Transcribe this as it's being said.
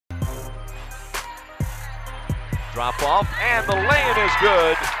Drop off, and the lay-in is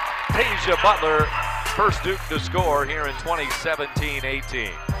good. Tasia Butler, first Duke to score here in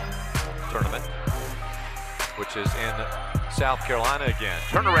 2017-18 tournament, which is in South Carolina again.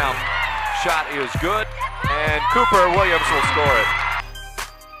 Turnaround shot is good, and Cooper Williams will score it.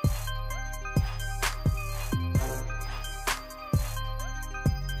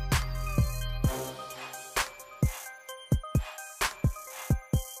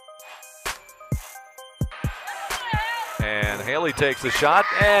 And Haley takes the shot,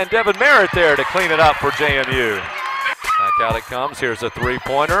 and Devin Merritt there to clean it up for JMU. Back out it comes. Here's a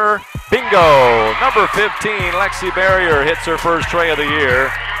three-pointer. Bingo! Number 15, Lexi Barrier hits her first tray of the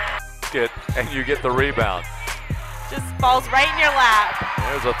year. And you get the rebound. Just falls right in your lap.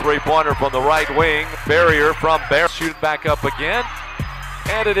 There's a three-pointer from the right wing. Barrier from Barrier. Shoot it back up again.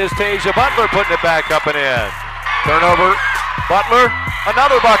 And it is Tasia Butler putting it back up and in. Turnover. Butler,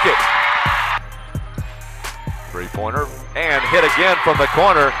 another bucket. Three-pointer, and hit again from the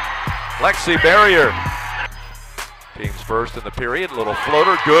corner. Lexi Barrier. Team's first in the period. Little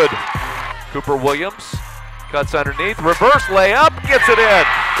floater, good. Cooper Williams cuts underneath. Reverse layup, gets it in.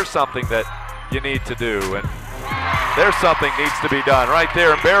 There's something that you need to do, and there's something needs to be done right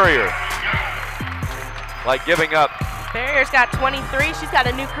there in Barrier. Like giving up. Barrier's got 23. She's got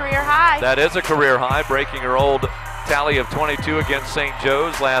a new career high. That is a career high, breaking her old tally of 22 against St.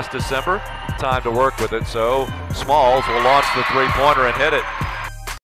 Joe's last December. Time to work with it, so Smalls will launch the three-pointer and hit it.